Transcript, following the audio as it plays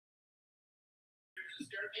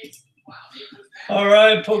All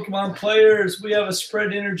right, Pokemon players, we have a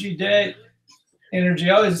spread energy deck. I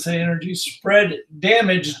always say energy. Spread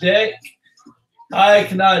damage deck. I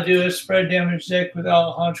cannot do a spread damage deck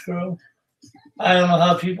without Hounchkrow. I don't know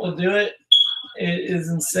how people do it. It is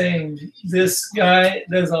insane. This guy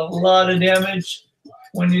does a lot of damage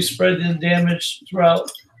when you spread the damage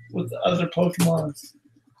throughout with other Pokemon.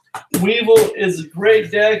 Weavile is a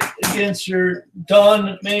great deck against your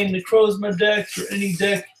Dawn main Necrozma decks or any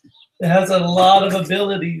deck that has a lot of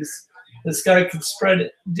abilities. This guy can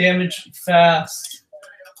spread damage fast.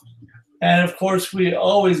 And of course, we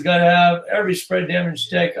always got to have every spread damage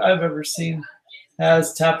deck I've ever seen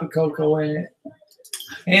has Tapu Koko in it.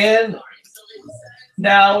 And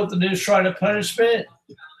now with the new Shrine of Punishment,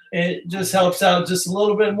 it just helps out just a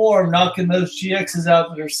little bit more, knocking those GXs out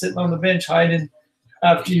that are sitting on the bench hiding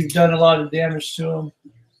after you've done a lot of damage to them.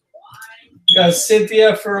 You got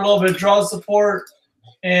Cynthia for a little bit of draw support,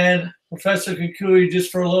 and Professor Kukui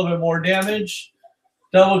just for a little bit more damage.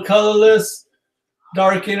 Double colorless,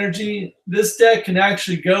 dark energy. This deck can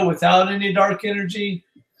actually go without any dark energy.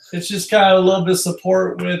 It's just kind of a little bit of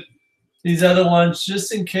support with these other ones,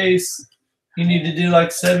 just in case you need to do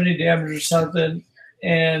like 70 damage or something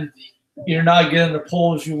and you're not getting the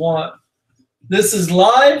pulls you want. This is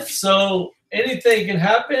live, so anything can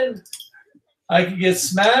happen. I could get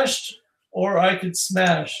smashed or I could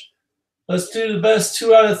smash. Let's do the best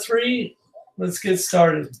 2 out of 3. Let's get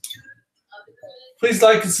started. Please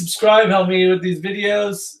like and subscribe. Help me with these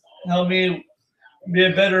videos. Help me be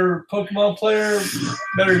a better Pokemon player,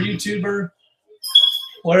 better YouTuber,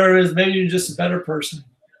 whatever it is. Maybe you're just a better person.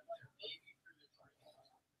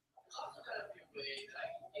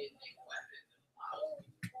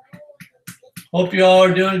 Hope you all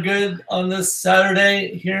are doing good on this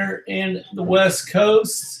Saturday here in the West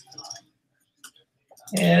Coast.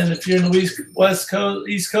 And if you're in the West Coast,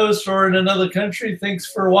 East Coast, or in another country, thanks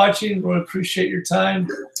for watching. We appreciate your time.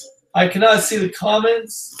 I cannot see the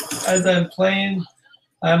comments as I'm playing.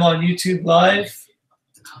 I'm on YouTube Live,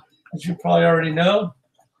 as you probably already know.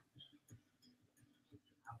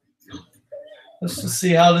 Let's just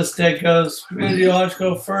see how this deck goes. We're going to do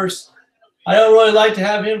Hounchkrow first. I don't really like to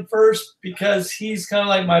have him first because he's kind of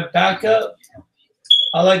like my backup.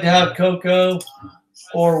 I like to have Koko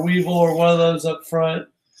or Weavile or one of those up front.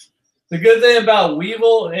 The good thing about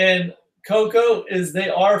Weavile and Koko is they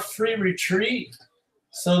are free retreat,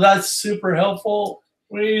 so that's super helpful.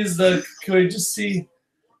 We use the, can we just see?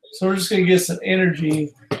 So we're just going to get some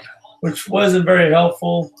energy, which wasn't very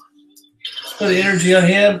helpful. Let's put energy on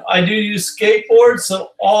him. I do use skateboard, so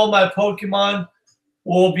all my Pokemon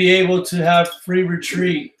will be able to have free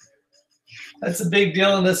retreat. That's a big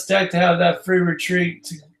deal in this deck to have that free retreat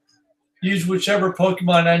to use whichever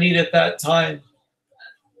Pokemon I need at that time.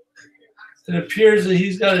 It appears that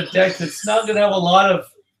he's got a deck that's not going to have a lot of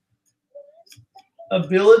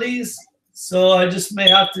abilities, so I just may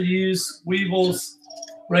have to use Weavile's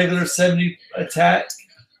regular 70 attack.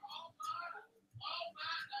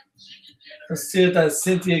 Let's see what that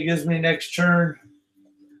Cynthia gives me next turn.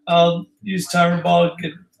 I'll use Timer Ball to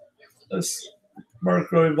get this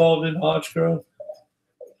Murkrow evolved in Hounchkrow.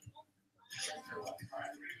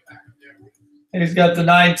 And he's got the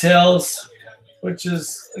Ninetales, which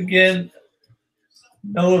is, again,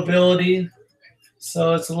 no ability.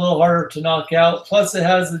 So it's a little harder to knock out. Plus, it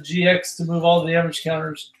has the GX to move all the damage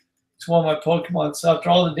counters to one of my Pokemon. So after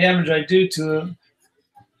all the damage I do to him,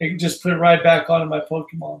 I can just put it right back onto my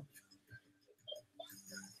Pokemon.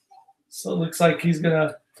 So it looks like he's going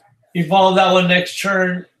to evolve that one next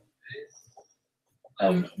turn.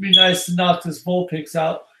 That would be nice to knock this Vulpix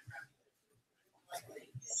out.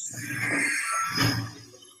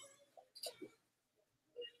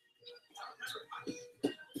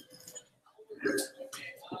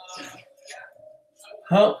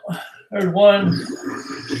 Oh, there's one.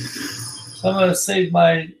 So I'm going to save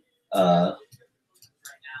my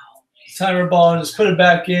Timer Ball and just put it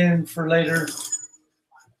back in for later.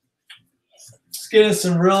 Just getting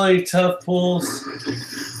some really tough pulls.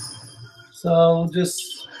 So just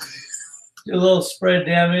do a little spread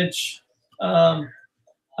damage. I'm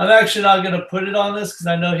actually not going to put it on this because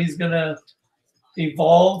I know he's going to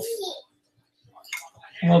evolve.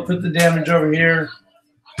 I'm going to put the damage over here.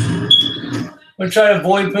 I'm going to try to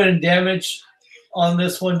avoid putting damage on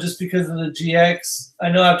this one just because of the GX. I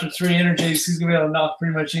know after 3 energies, he's going to be able to knock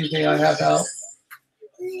pretty much anything I have out.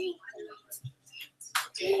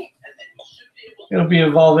 It'll be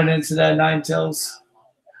evolving into that Ninetales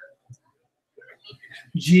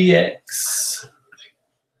GX.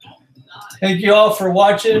 Thank you all for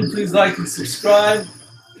watching. Please like and subscribe.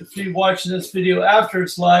 If you're watching this video after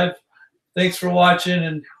it's live, Thanks for watching,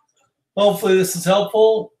 and hopefully this is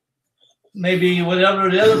helpful. Maybe whatever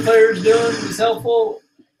the other player's doing is helpful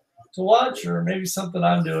to watch, or maybe something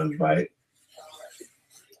I'm doing is right.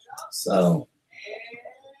 So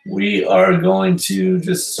we are going to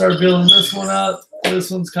just start building this one up. This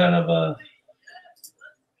one's kind of a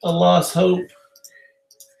lost hope.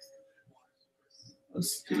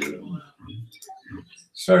 Let's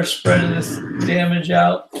start spreading this damage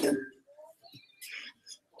out.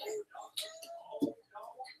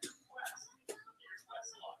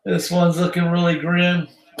 This one's looking really grim.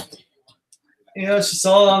 You know, it's just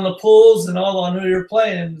all on the pools and all on who you're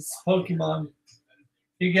playing. It's Pokemon.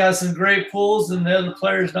 You got some great pools, and the other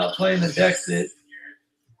player's not playing the deck that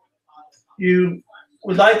you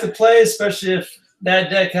would like to play, especially if that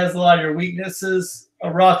deck has a lot of your weaknesses.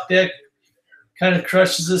 A rock deck kind of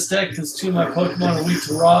crushes this deck because two of my Pokemon are weak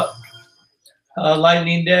to rock.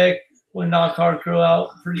 Lightning deck would knock Hounchkrow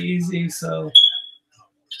out pretty easy. So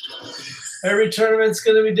every tournament's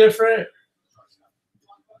going to be different.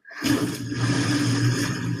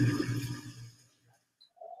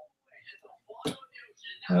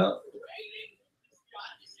 Well,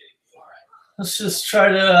 let's just try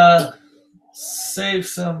to save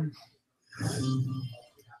some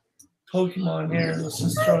Pokemon here. Let's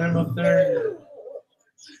just throw him up there.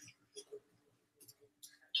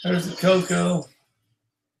 There's the Koko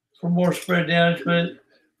for more spread damage, but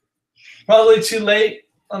probably too late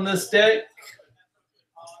on this deck.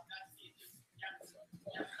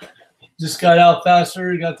 Just got out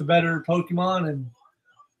faster, got the better Pokemon, and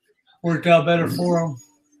worked out better for him.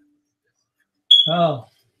 Oh,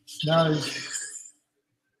 now he's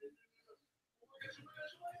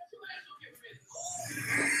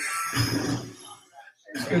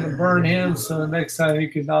going to burn him, so the next time he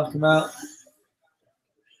can knock him out.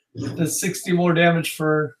 Does 60 more damage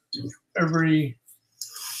for every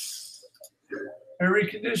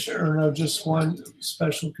condition, or no, just one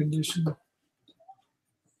special condition.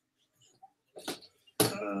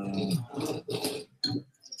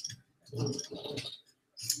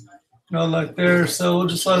 No luck there, so we'll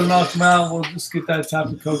just let him knock him out. We'll just get that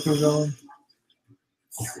Tapu Koko going.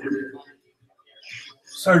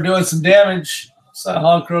 Start doing some damage so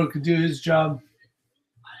Hounchkrow could do his job.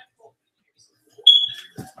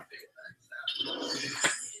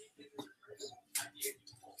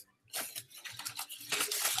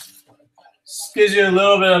 This gives you a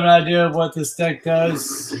little bit of an idea of what this deck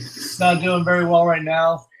does. It's not doing very well right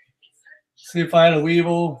now. See, if I had a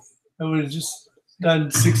Weavile, it would have just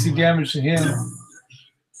done 60 damage to him.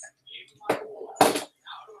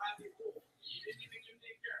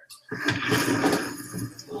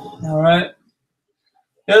 All right.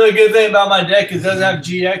 The other good thing about my deck is it doesn't have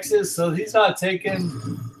GXs, so he's not taking,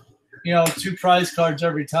 you know, 2 prize cards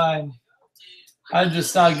every time. I'm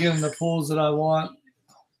just not giving the pools that I want.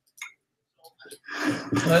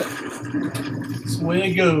 But that's the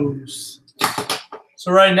way it goes.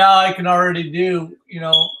 So right now I can already do, you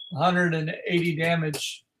know, 180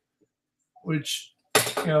 damage, which,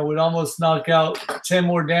 you know, would almost knock out 10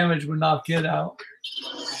 more damage would knock it out.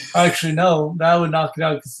 Actually, no, that would knock it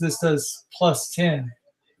out because this does plus 10.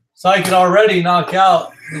 So I could already knock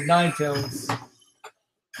out the Ninetales,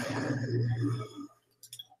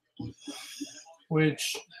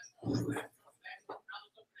 which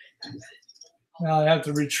now I have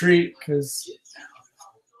to retreat because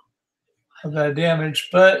of that damage,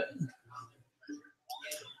 but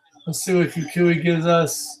let's see what Kukui gives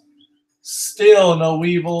us. Still no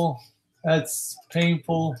Weavile. That's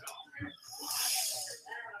painful.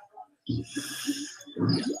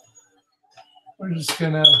 We're just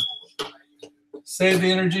gonna save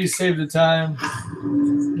the energy, save the time,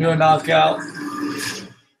 do a knockout.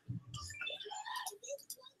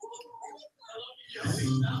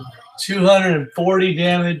 $240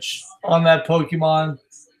 damage on that Pokemon.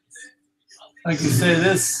 Like you say,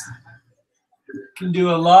 this can do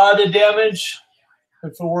a lot of damage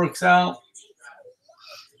if it works out.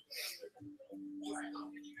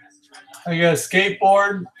 I got a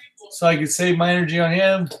skateboard, so I can save my energy on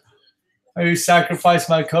him. Maybe sacrifice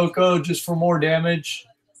my Koko just for more damage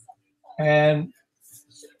and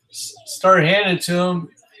start handing it to him.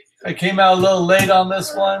 I came out a little late on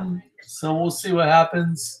this one, so we'll see what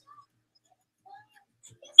happens.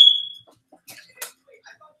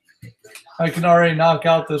 I can already knock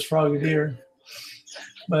out this Frogadier.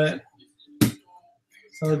 But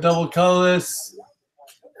so the double colorless.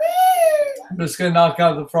 I'm just gonna knock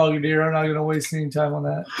out the Frogadier. I'm not gonna waste any time on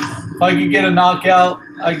that. If I can get a knockout,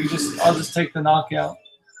 I'll just take the knockout.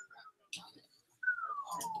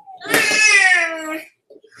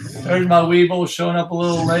 There's my Weavile showing up a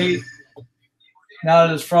little late. Now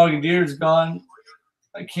that his Frogadier is gone,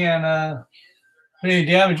 I can't put any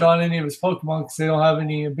damage on any of his Pokemon because they don't have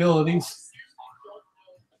any abilities.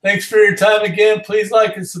 Thanks for your time again. Please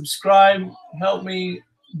like and subscribe. Help me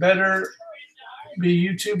better be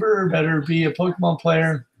a YouTuber, better be a Pokemon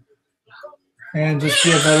player, and just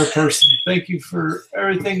be a better person. Thank you for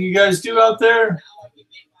everything you guys do out there.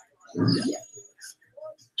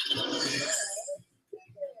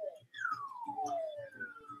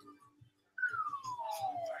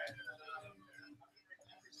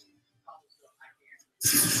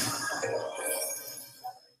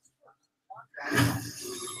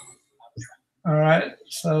 All right,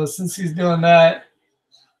 so since he's doing that,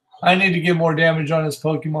 I need to get more damage on his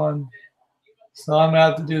Pokemon. So I'm going to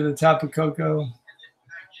have to do the Tapu Koko.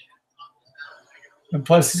 And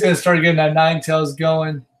plus, he's going to start getting that Ninetales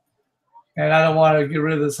going. And I don't want to get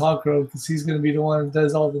rid of this Hounchkrow because he's going to be the one that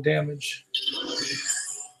does all the damage.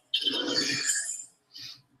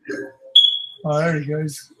 Oh, there he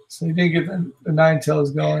goes. So he didn't get the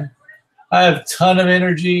Ninetales going. I have a ton of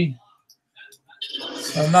energy.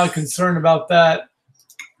 So I'm not concerned about that.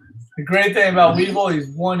 The great thing about Weavile is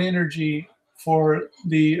 1 energy for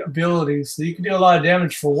the abilities. So you can do a lot of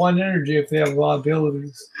damage for 1 energy if they have a lot of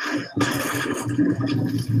abilities. There's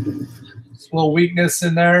a little weakness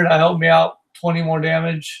in there to help me out 20 more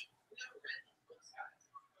damage.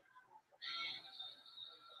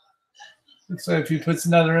 Looks like if he puts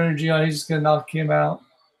another energy on, he's just going to knock him out.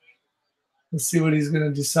 Let's see what he's going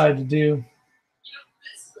to decide to do.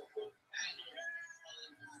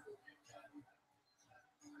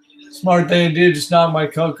 Smart thing to do, just knock my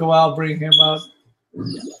Koko out, bring him up,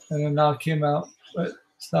 and then knock him out. But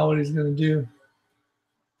it's not what he's going to do.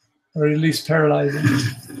 Or at least paralyze him.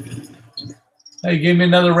 He gave me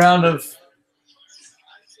another round of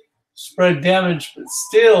spread damage, but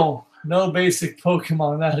still no basic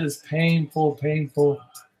Pokemon. That is painful, painful.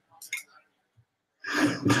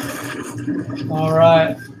 All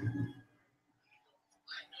right.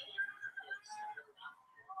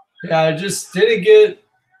 Yeah, I just didn't get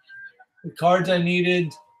the cards I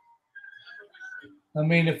needed. I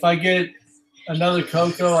mean, if I get another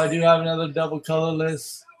Koko, I do have another double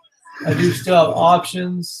colorless. I do still have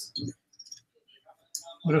options.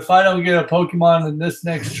 But if I don't get a Pokemon in this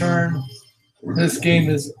next turn, this game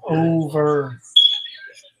is over.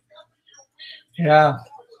 Yeah.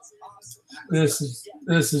 This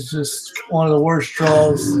is just one of the worst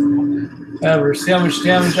draws ever. See how much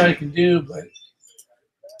damage I can do, but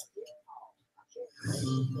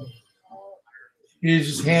he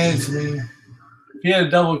just handed it to me. If he had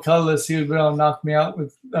a double colorless, he would be able to knock me out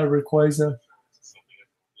with Rayquaza.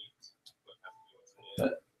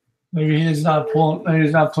 But maybe he's not pulling. Maybe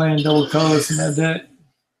he's not playing double colorless in that deck.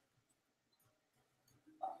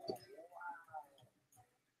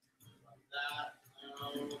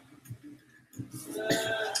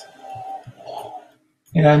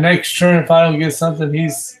 Yeah, next turn if I don't get something,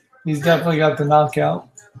 he's definitely got the knockout.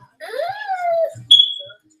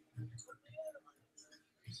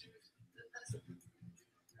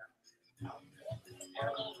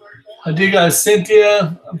 I do got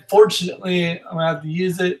Cynthia. Unfortunately, I'm gonna have to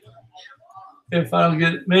use it. If I don't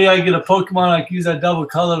get, maybe I get a Pokemon, I can use that double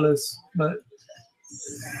colorless, but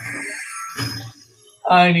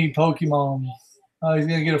I need Pokemon. He's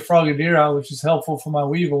gonna get a Frogadier out, which is helpful for my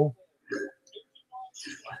Weavile.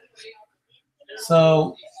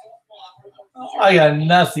 So I got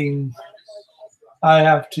nothing. I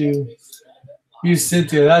have to use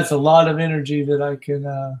Cynthia. That's a lot of energy that I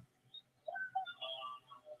can.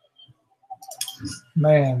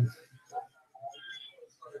 Man.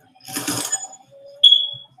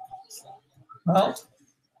 Well,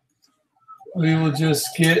 we will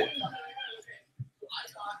just get.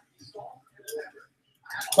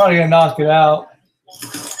 Probably gonna knock it out.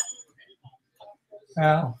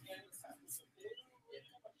 Now.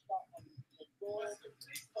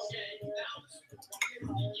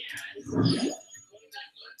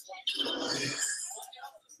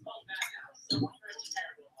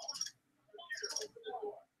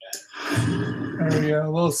 There we go, a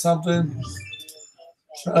little something.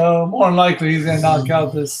 So more than likely he's gonna knock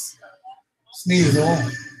out this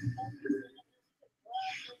Sneasel.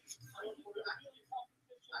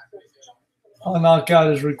 I'll knock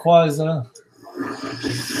out his Rayquaza.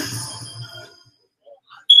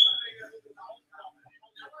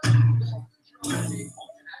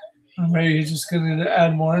 Or maybe he's just gonna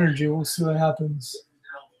add more energy. We'll see what happens.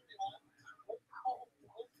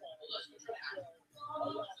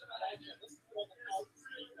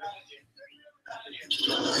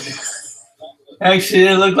 Actually,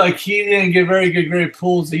 it looked like he didn't get very good great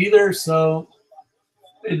pulls either, so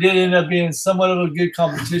it did end up being somewhat of a good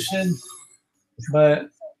competition, but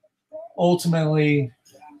ultimately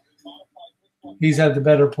he's had the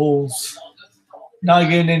better pulls. Not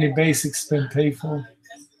getting any basics been painful.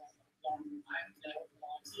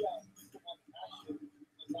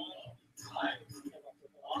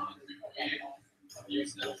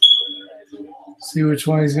 See which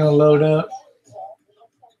one he's going to load up.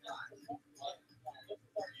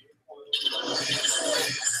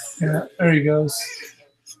 Yeah, there he goes.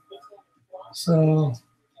 So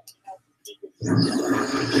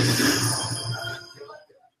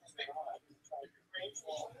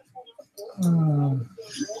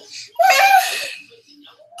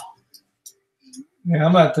yeah,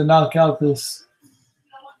 I'm about to knock out this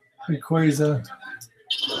Rayquaza.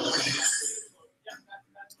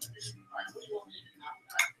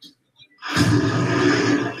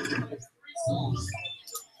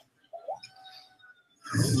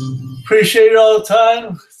 Appreciate it all the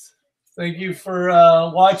time. Thank you for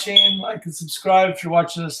watching. Like and subscribe if you're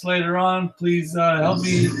watching this later on. Please help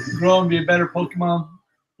me grow and be a better Pokemon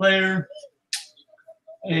player,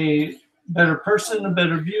 a better person, a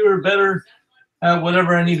better viewer, better at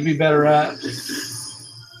whatever I need to be better at.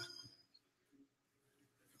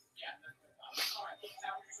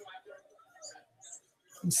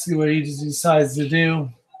 Let's see what he decides to do.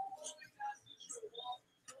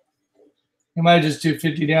 He might just do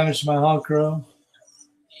 50 damage to my Hounchkrow.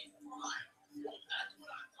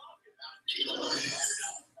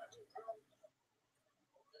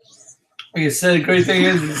 Like I said, the great thing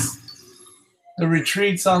is the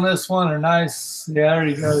retreats on this one are nice. Yeah, there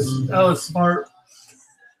he goes. That was smart.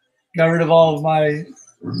 Got rid of all of my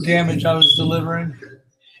damage I was delivering.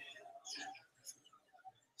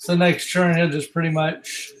 So next turn, he'll just pretty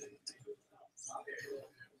much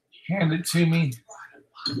hand it to me.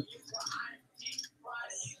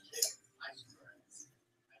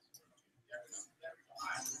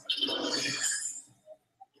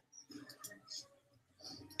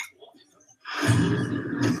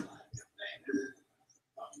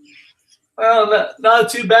 Well, not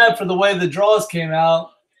too bad for the way the draws came out.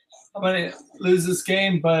 I'm going to lose this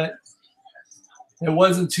game, but it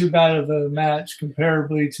wasn't too bad of a match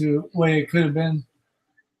comparably to the way it could have been.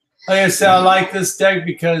 Like I said, I like this deck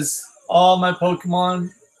because all my Pokemon,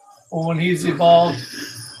 when he's evolved,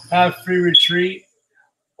 have free retreat,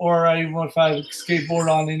 or even if I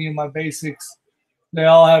skateboard on any of my basics, they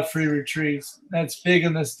all have free retreats. That's big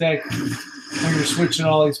in this deck when you're switching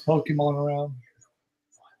all these Pokemon around.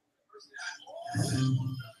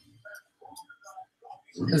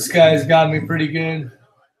 This guy's got me pretty good.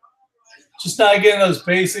 Just not getting those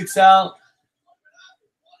basics out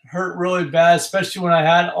hurt really bad, especially when I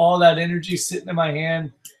had all that energy sitting in my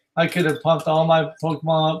hand. I could have pumped all my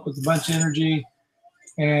Pokemon up with a bunch of energy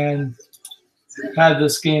and had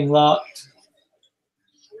this game locked.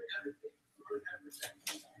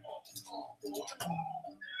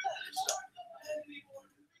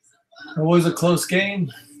 It was a close game.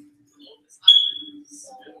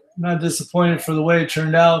 I'm not disappointed for the way it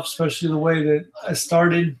turned out, especially the way that I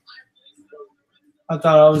started. I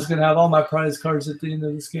thought I was going to have all my prize cards at the end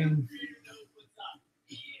of this game.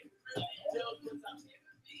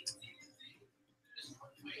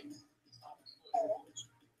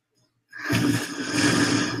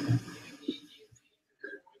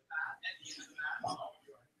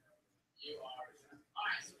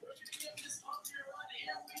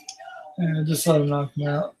 And just let him knock me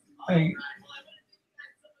out.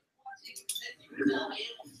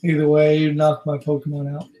 Either way, you knock my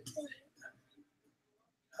Pokemon out.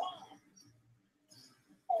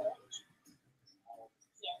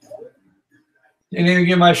 Didn't even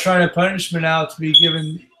get my Shrine of Punishment out to be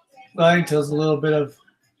giving Ninetales a little bit of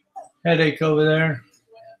headache over there.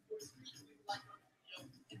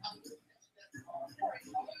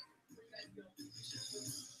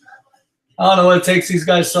 I don't know what takes these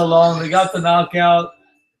guys so long. They got the knockout.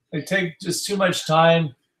 They take just too much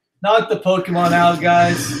time. Knock the Pokemon out,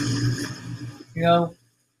 guys. You know,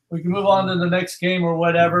 we can move on to the next game or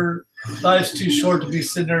whatever. Life's too short to be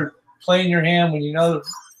sitting there playing your hand when you know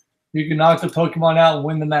you can knock the Pokemon out and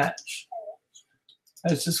win the match.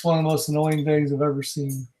 That's just one of the most annoying things I've ever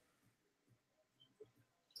seen.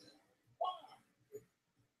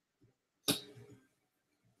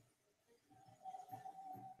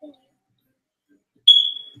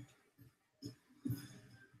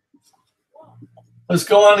 Let's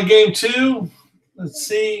go on to game 2. Let's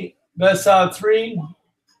see. Best out of 3.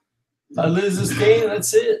 If I lose this game,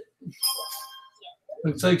 that's it.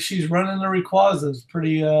 Looks like she's running the Rayquaza. It's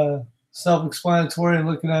pretty self-explanatory and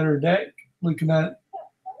looking at her deck, looking at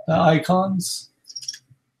the icons.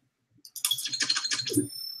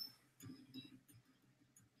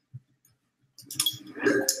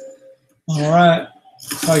 All right.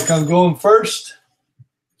 Looks like I'm going first.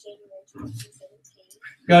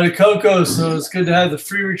 Got a Koko, so it's good to have the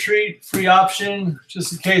free retreat, free option,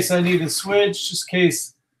 just in case I need to switch, just in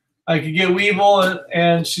case I could get Weavile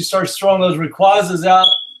and she starts throwing those Rayquazas out,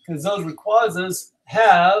 because those Rayquazas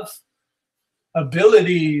have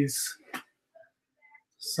abilities.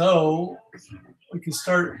 So we can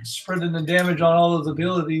start spreading the damage on all those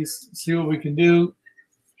abilities, see what we can do.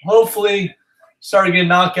 Hopefully start getting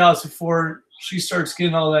knockouts before she starts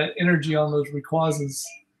getting all that energy on those Rayquazas.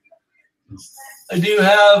 I do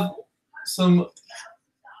have some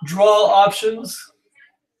draw options.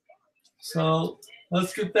 So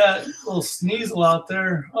let's get that little Sneasel out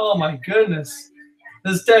there. Oh my goodness.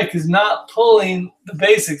 This deck is not pulling the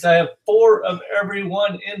basics. I have 4 of every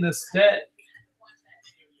one in this deck.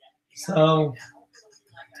 So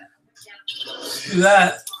let's do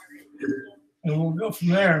that. And we'll go from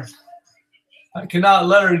there. I cannot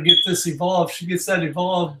let her get this evolved. If she gets that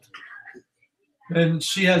evolved, then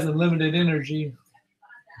she has a limited energy.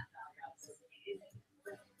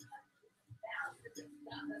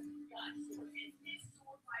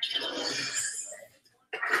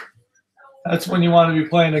 That's when you want to be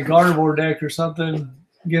playing a Gardevoir deck or something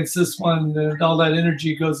against this one, and all that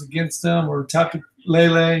energy goes against them, or Tapu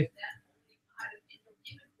Lele.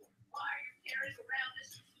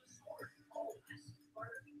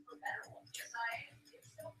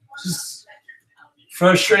 Just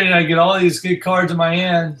frustrating. I get all these good cards in my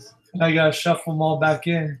hand, and I got to shuffle them all back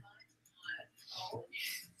in.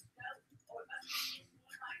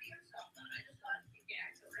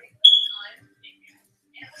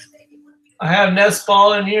 I have Nest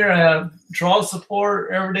Ball in here. I have draw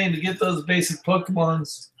support, everything to get those basic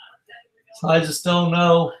Pokemons. So I just don't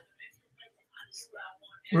know.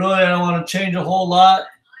 Really, I don't want to change a whole lot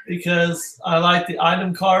because I like the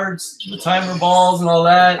item cards, the timer balls, and all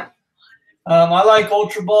that. I like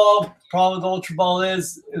Ultra Ball. Problem with Ultra Ball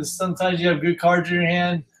is sometimes you have good cards in your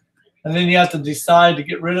hand, and then you have to decide to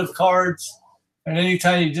get rid of cards. And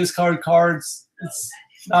anytime you discard cards, it's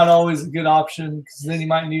not always a good option because then you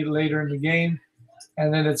might need it later in the game,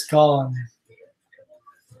 and then it's gone.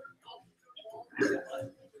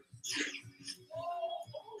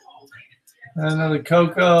 Another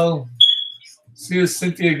Koko. See if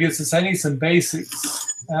Cynthia gets this. I need some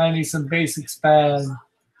basics. I need some basics bad.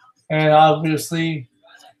 And obviously,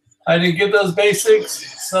 I didn't get those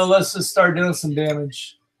basics, so let's just start doing some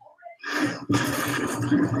damage.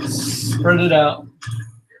 Spread it out.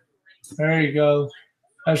 There you go.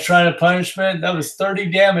 I was trying to punishment. That was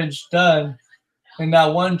 30 damage done in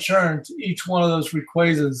that one turn to each one of those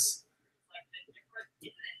Rayquazas.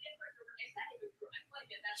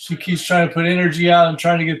 She keeps trying to put energy out and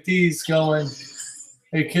trying to get these going.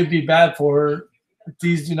 It could be bad for her if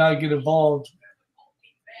these do not get evolved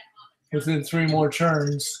within 3 more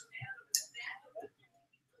turns.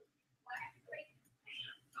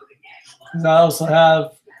 And I also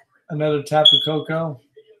have another Tapu Koko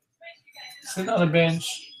sitting on a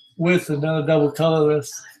bench with another double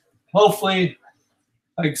colorless. Hopefully,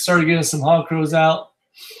 I can start getting some Hounchkrows out.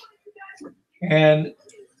 And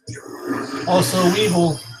also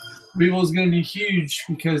Weavile. Weavile is going to be huge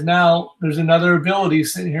because now there's another ability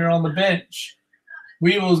sitting here on the bench.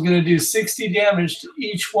 Weavile is going to do 60 damage to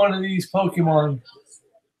each one of these Pokemon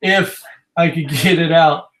if I could get it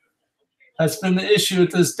out. That's been the issue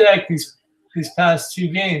with this deck these past 2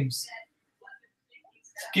 games.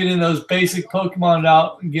 Getting those basic Pokemon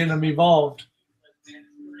out and getting them evolved.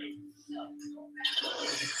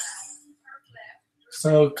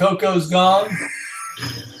 So Koko's gone.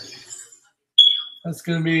 That's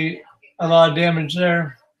going to be a lot of damage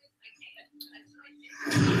there.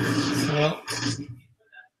 So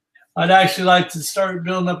I'd actually like to start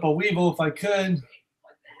building up a Weavile if I could.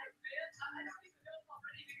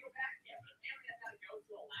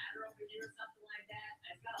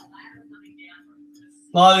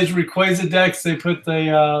 A lot of these Rayquaza decks, they put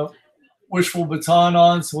the Wishful Baton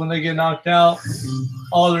on, so when they get knocked out,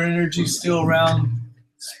 all their energy's still around.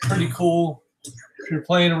 It's pretty cool if you're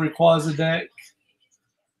playing a Rayquaza deck.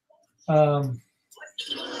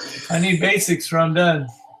 I need basics or I'm done.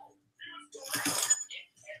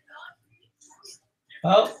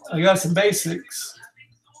 Oh, I got some basics.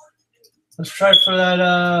 Let's try for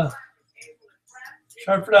that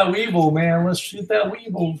Weavile, man. Let's shoot that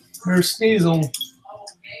Weavile or Sneasel.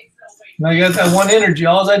 And I got that 1 energy.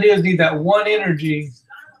 All I do is need that 1 energy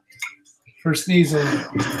for Sneasel.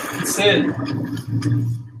 That's it.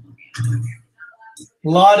 A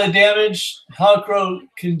lot of damage. Hounchkrow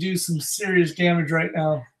can do some serious damage right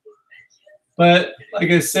now. But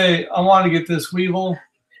like I say, I want to get this Weavile,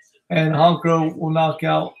 and Hounchkrow will knock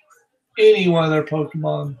out any one of their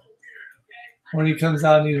Pokemon when he comes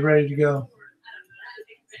out and he's ready to go.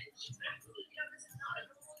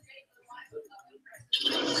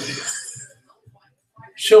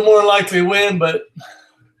 She'll more likely win, but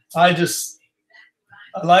I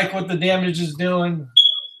like what the damage is doing.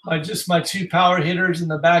 My 2 power hitters in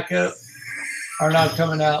the backup are not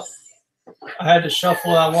coming out. I had to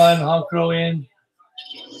shuffle that one Hounchkrow in,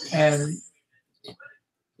 and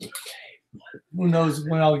who knows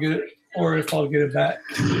when I'll get it or if I'll get it back.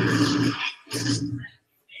 I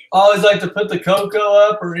always like to put the Koko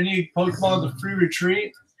up or any Pokemon with a free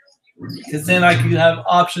retreat, because then I can have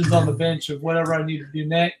options on the bench of whatever I need to do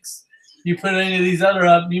next. You put any of these other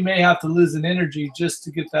up, you may have to lose an energy just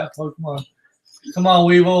to get that Pokemon. Come on,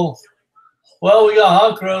 Weavile. Well, we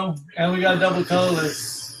got Hounchkrow and we got double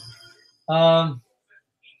colorless.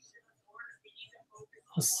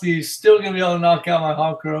 Let's see, still gonna be able to knock out my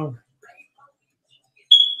Hounchkrow.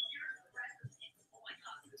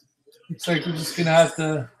 Looks like we're just gonna have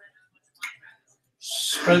to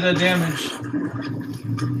spread that damage.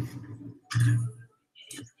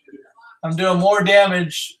 I'm doing more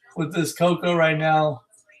damage with this Koko right now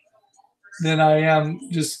than I am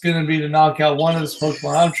just gonna be to knock out one of this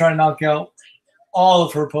Pokemon. I'm trying to knock out all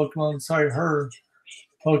of her Pokemon. Sorry, her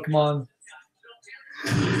Pokemon.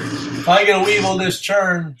 If I get a Weavile this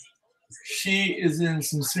turn, she is in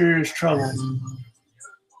some serious trouble.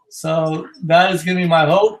 So that is going to be my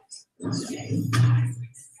hope.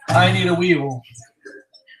 I need a Weavile.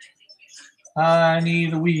 I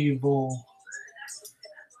need a Weavile.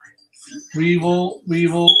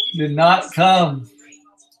 Weavile did not come.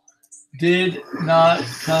 Did not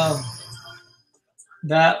come.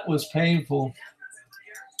 That was painful.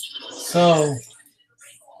 So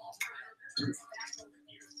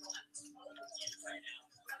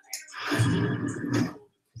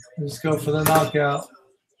let's go for the knockout.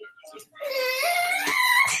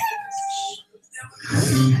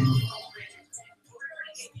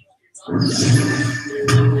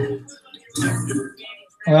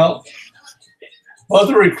 Well, both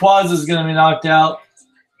the Rayquaza is going to be knocked out,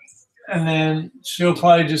 and then she'll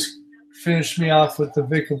probably just finish me off with the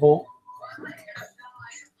Vikavolt.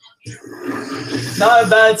 Not a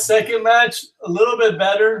bad second match, a little bit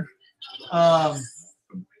better.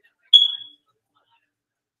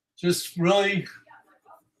 Just really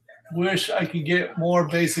wish I could get more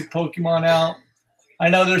basic Pokemon out. I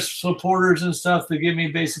know there's supporters and stuff that give me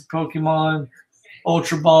basic Pokemon,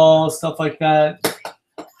 Ultra Ball, stuff like that.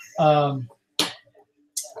 I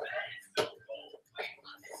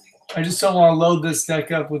just don't want to load this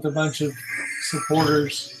deck up with a bunch of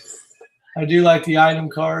supporters. I do like the item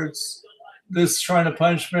cards. This Shrine of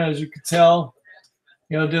Punishment, as you can tell,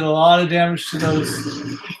 did a lot of damage to those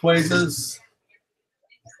Quasas.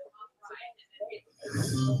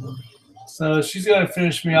 So she's going to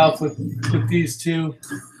finish me off with these two.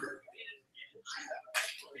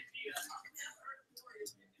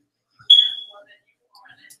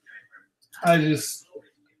 I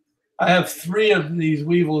have 3 of these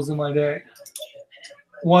Weaviles in my deck.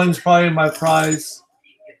 One's probably my prize,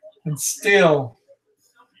 and still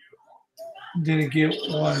didn't get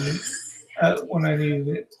one when I needed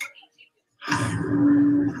it.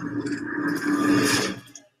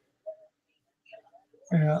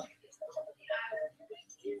 Yeah.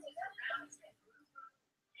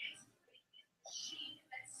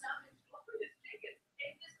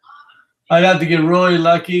 I'd have to get really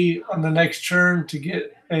lucky on the next turn to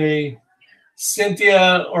get a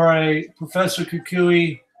Cynthia or a Professor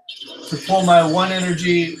Kukui to pull my 1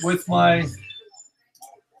 energy with my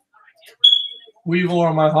Weavile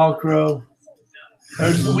or my Hounchkrow.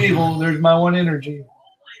 There's the Weavile. There's my 1 energy.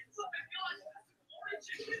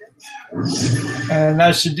 And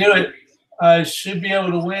that should do it. I should be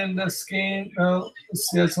able to win this game. Oh, let's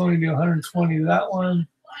see. That's only do 120 to that one.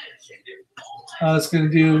 It's going to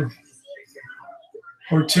do...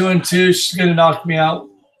 We're 2 and 2. She's going to knock me out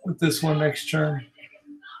with this one next turn.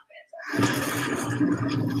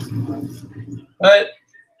 But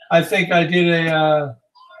I think I did a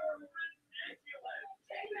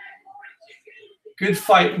good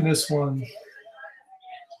fight in this one.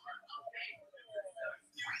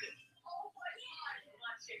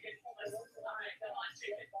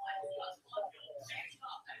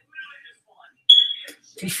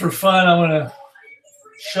 Just for fun, I want to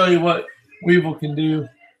show you what Weavile can do.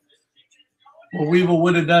 What Weavile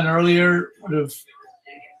would have done earlier would have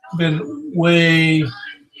been way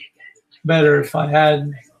better if I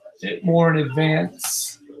had it more in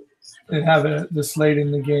advance than having it this late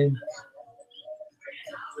in the game.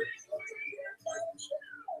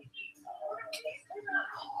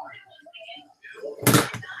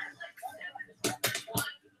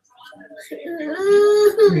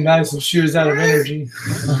 It'd be nice if she was out of energy.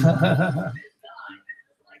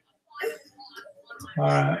 All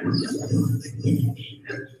right.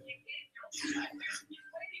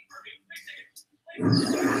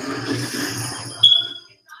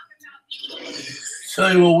 Show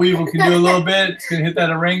you what Weavile can do a little bit. It's going to hit that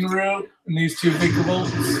Orangaroo and these two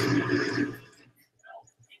Vickabolts.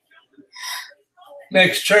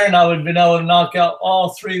 Next turn, I would have been able to knock out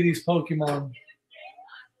all three of these Pokemon.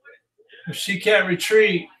 If she can't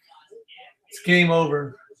retreat, it's game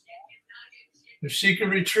over. If she can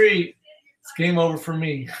retreat, it's game over for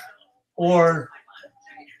me. Or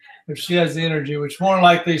if she has the energy, which more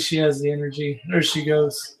likely she has the energy. There she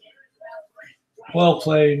goes. Well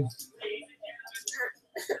played.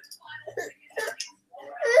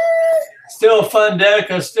 Still a fun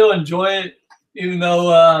deck. I still enjoy it, even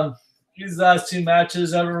though these last two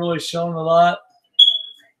matches haven't really shown a lot.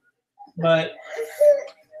 But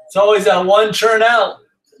it's always that one churn out.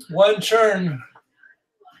 One churn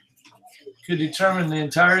could determine the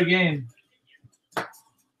entire game.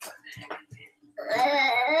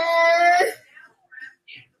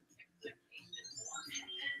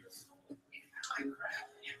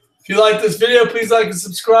 If you like this video, please like and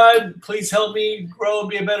subscribe. Please help me grow and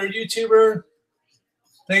be a better YouTuber.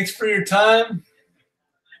 Thanks for your time.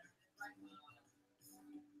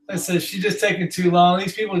 I said she's just taking too long.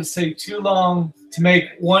 These people just take too long to make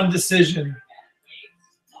one decision.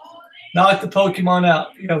 Knock the Pokemon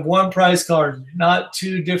out. You have one prize card. Not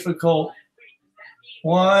too difficult.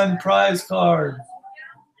 One prize card.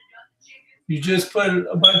 You just put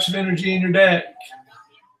a bunch of energy in your deck.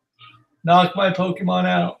 Knock my Pokemon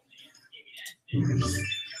out.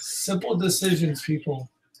 Simple decisions, people.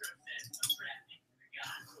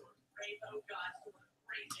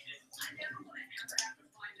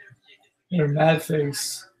 You're mad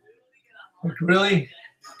face. Like, really?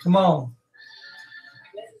 Come on.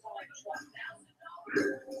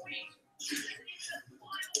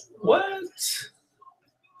 What?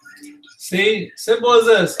 See? Simple as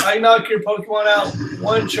this. I knock your Pokemon out.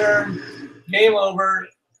 One turn. Game over.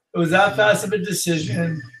 It was that fast of a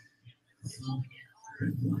decision.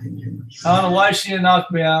 I don't know why she didn't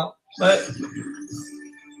knock me out, but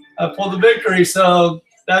I pulled the victory, so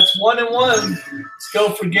that's 1-1. Let's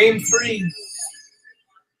go for game 3.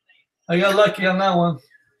 I got lucky on that one.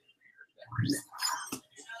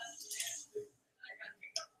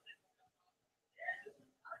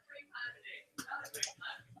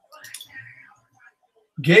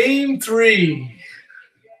 Game 3.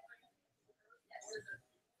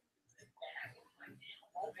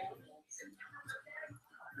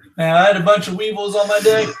 Man, I had a bunch of Weavils on my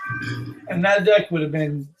deck, and that deck would have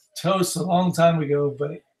been toast a long time ago,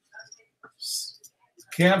 but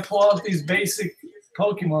can't pull out these basic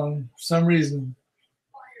Pokemon for some reason.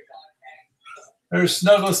 There's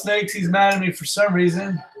Snuggle Snakes. He's mad at me for some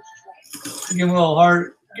reason. Give him a little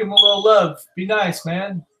heart. Give him a little love. Be nice,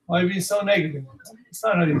 man. Why are you being so negative? It's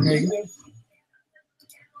not anything negative.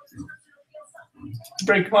 You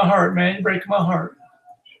break my heart, man. You break my heart.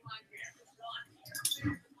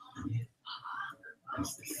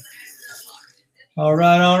 All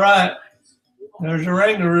right, all right. There's a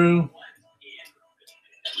Rangaroo.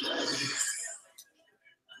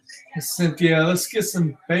 Cynthia, let's get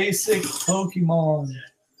some basic Pokemon.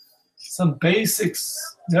 Some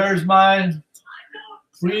basics. There's my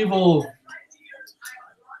Weavile.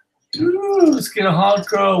 Ooh, let's get a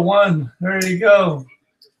Hounchkrow 1. There you go.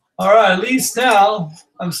 All right, at least now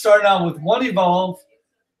I'm starting out with 1 Evolve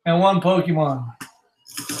and 1 Pokemon.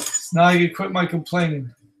 So now I can quit my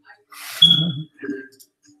complaining.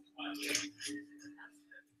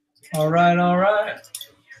 All right, all right.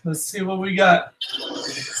 Let's see what we got.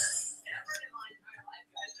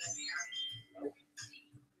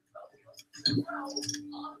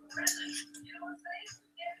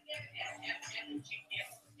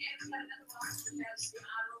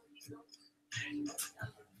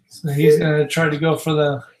 So he's going to try to go for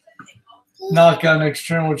the knockout next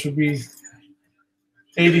turn, which would be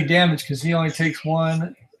 80 damage because he only takes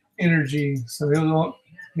 1 energy. So he'll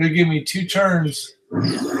give me 2 turns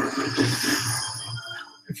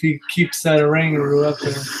if he keeps that Orangaroo up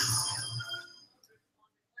there.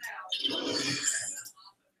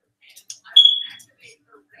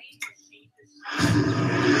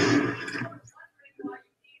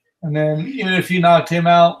 And then even if you knocked him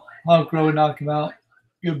out, Hounchkrow would knock him out.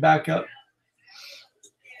 You would back up.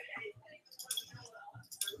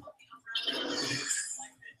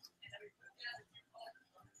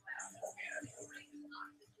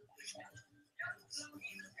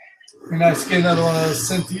 And nice to get another one of those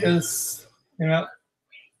Cynthias. You know,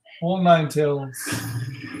 all 9 tails.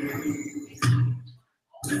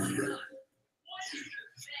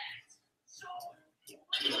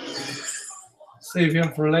 Save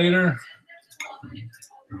him for later.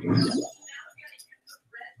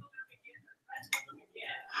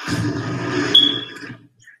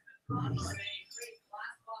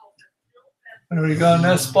 There we go,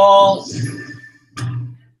 nest ball.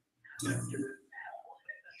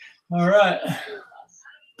 All right.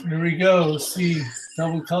 Here we go. Let's see.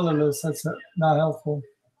 Double colorless. That's not helpful.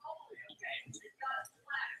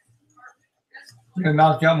 I'm going to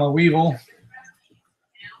knock out my Weavile.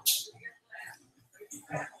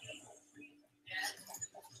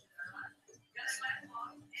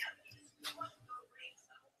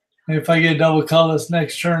 And if I get double colorless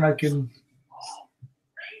next turn, I can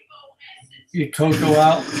get Koko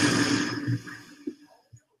out.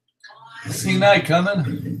 Seen that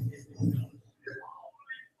coming.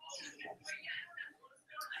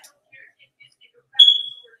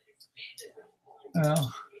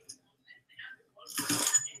 Well,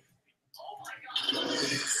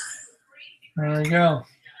 there we go.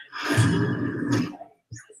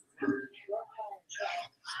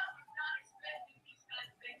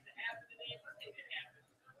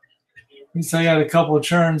 At least I got a couple of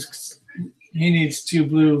turns. He needs 2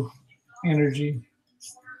 blue energy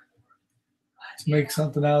to make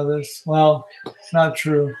something out of this. Well, not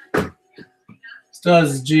true. Still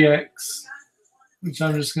has GX, which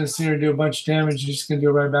I'm just going to see her do a bunch of damage. She's just going to do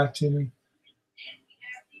it right back to me.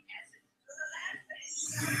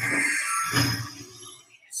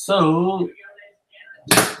 So,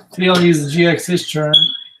 if he don't use the GX this turn,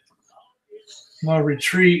 I'm going to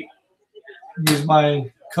retreat, use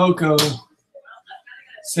my Koko,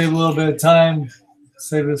 save a little bit of time,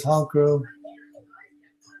 save this Hounchkrow.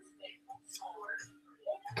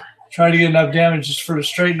 Try to get enough damage just for a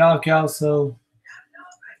straight knockout, so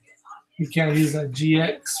he can't use that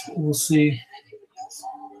GX. We'll see.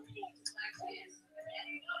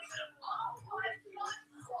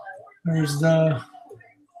 There's the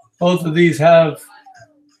both of these have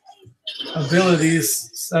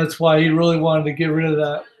abilities, so that's why he really wanted to get rid of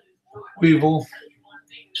that Weavile.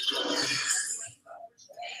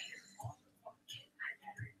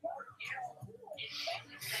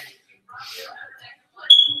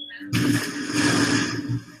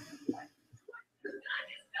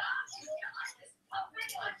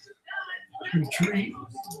 Retreat.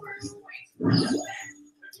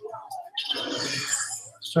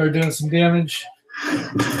 Start doing some damage.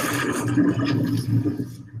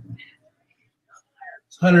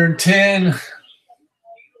 110.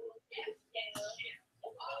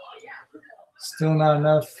 Still not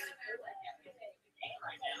enough.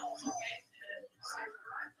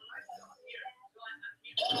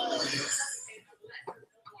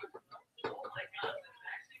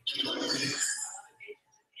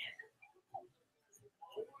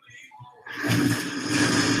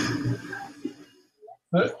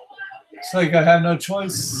 But it's like I have no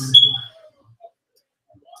choice.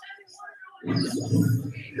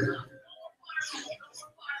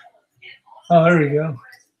 Oh, there we go.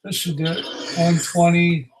 This should do it.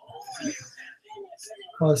 120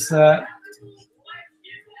 plus that.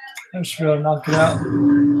 That should be able to knock it out.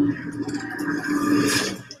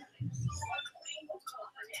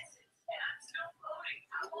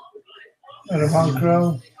 Got a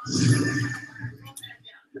Hounchkrow.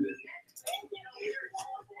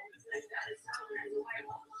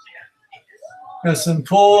 Got some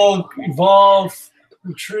pull, evolve,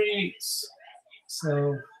 retreats.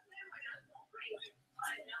 So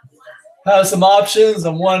have some options.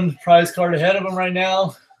 I'm one prize card ahead of him right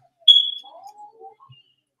now.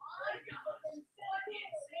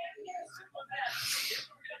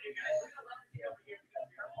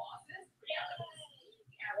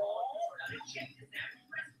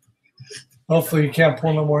 Hopefully you can't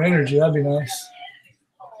pull no more energy. That'd be nice.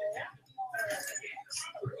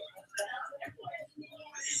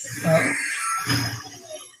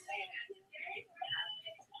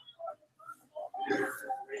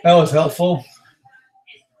 That was helpful.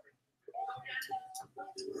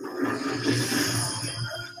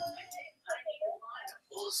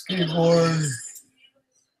 Skateboard.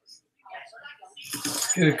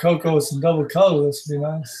 Get a Koko with some double color. This would be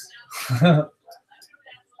nice.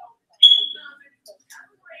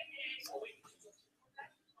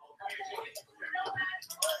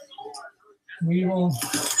 Weavile.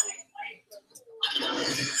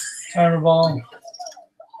 Timer ball.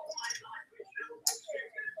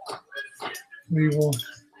 Weavile.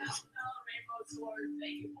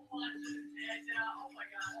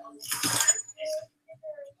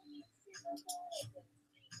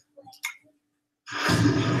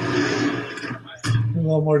 A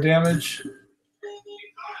little more damage.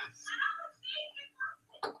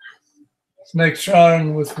 Next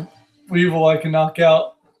turn with Weavile, I can knock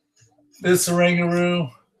out this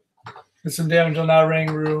Orangaroo, put some damage on that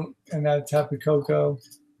Orangaroo, and that Tapu Koko.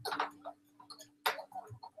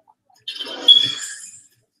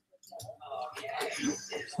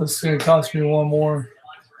 So it's going to cost me one more.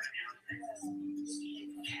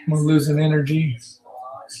 I'm going to lose an energy.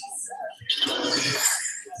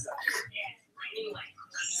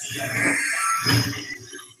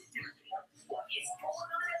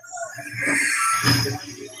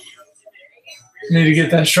 Need to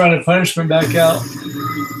get that Shrine of Punishment back out.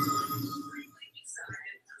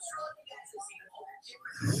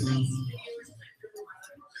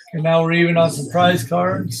 And now we're even on some prize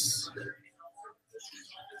cards.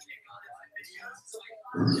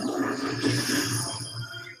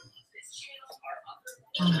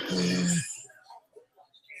 Okay.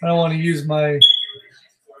 I don't want to use my...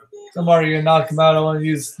 I'm already going to knock him out. I want to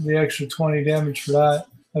use the extra 20 damage for that.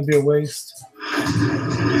 That'd be a waste.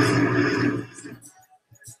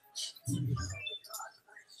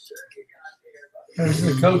 There's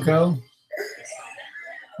the Koko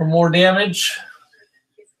for more damage.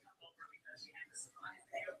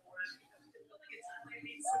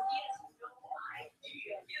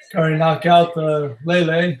 Already knock out the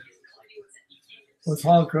Lele with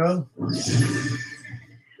Hounchkrow.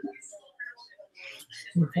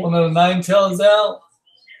 One of the Ninetales out.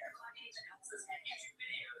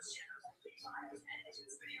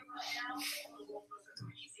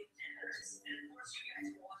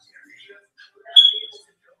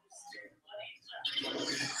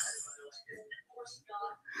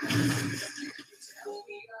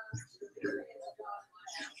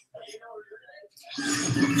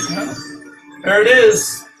 There it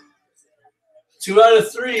is. 2 out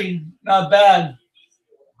of 3. Not bad.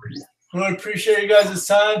 Really appreciate you guys'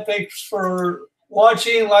 time. Thanks for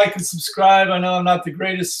watching. Like and subscribe. I know I'm not the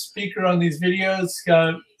greatest speaker on these videos.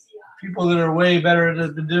 Got people that are way better that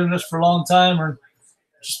have been doing this for a long time or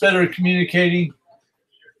just better at communicating.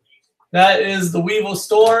 That is the Weavile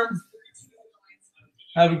Storm.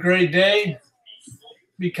 Have a great day.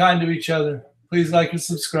 Be kind to each other. Please like and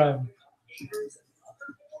subscribe.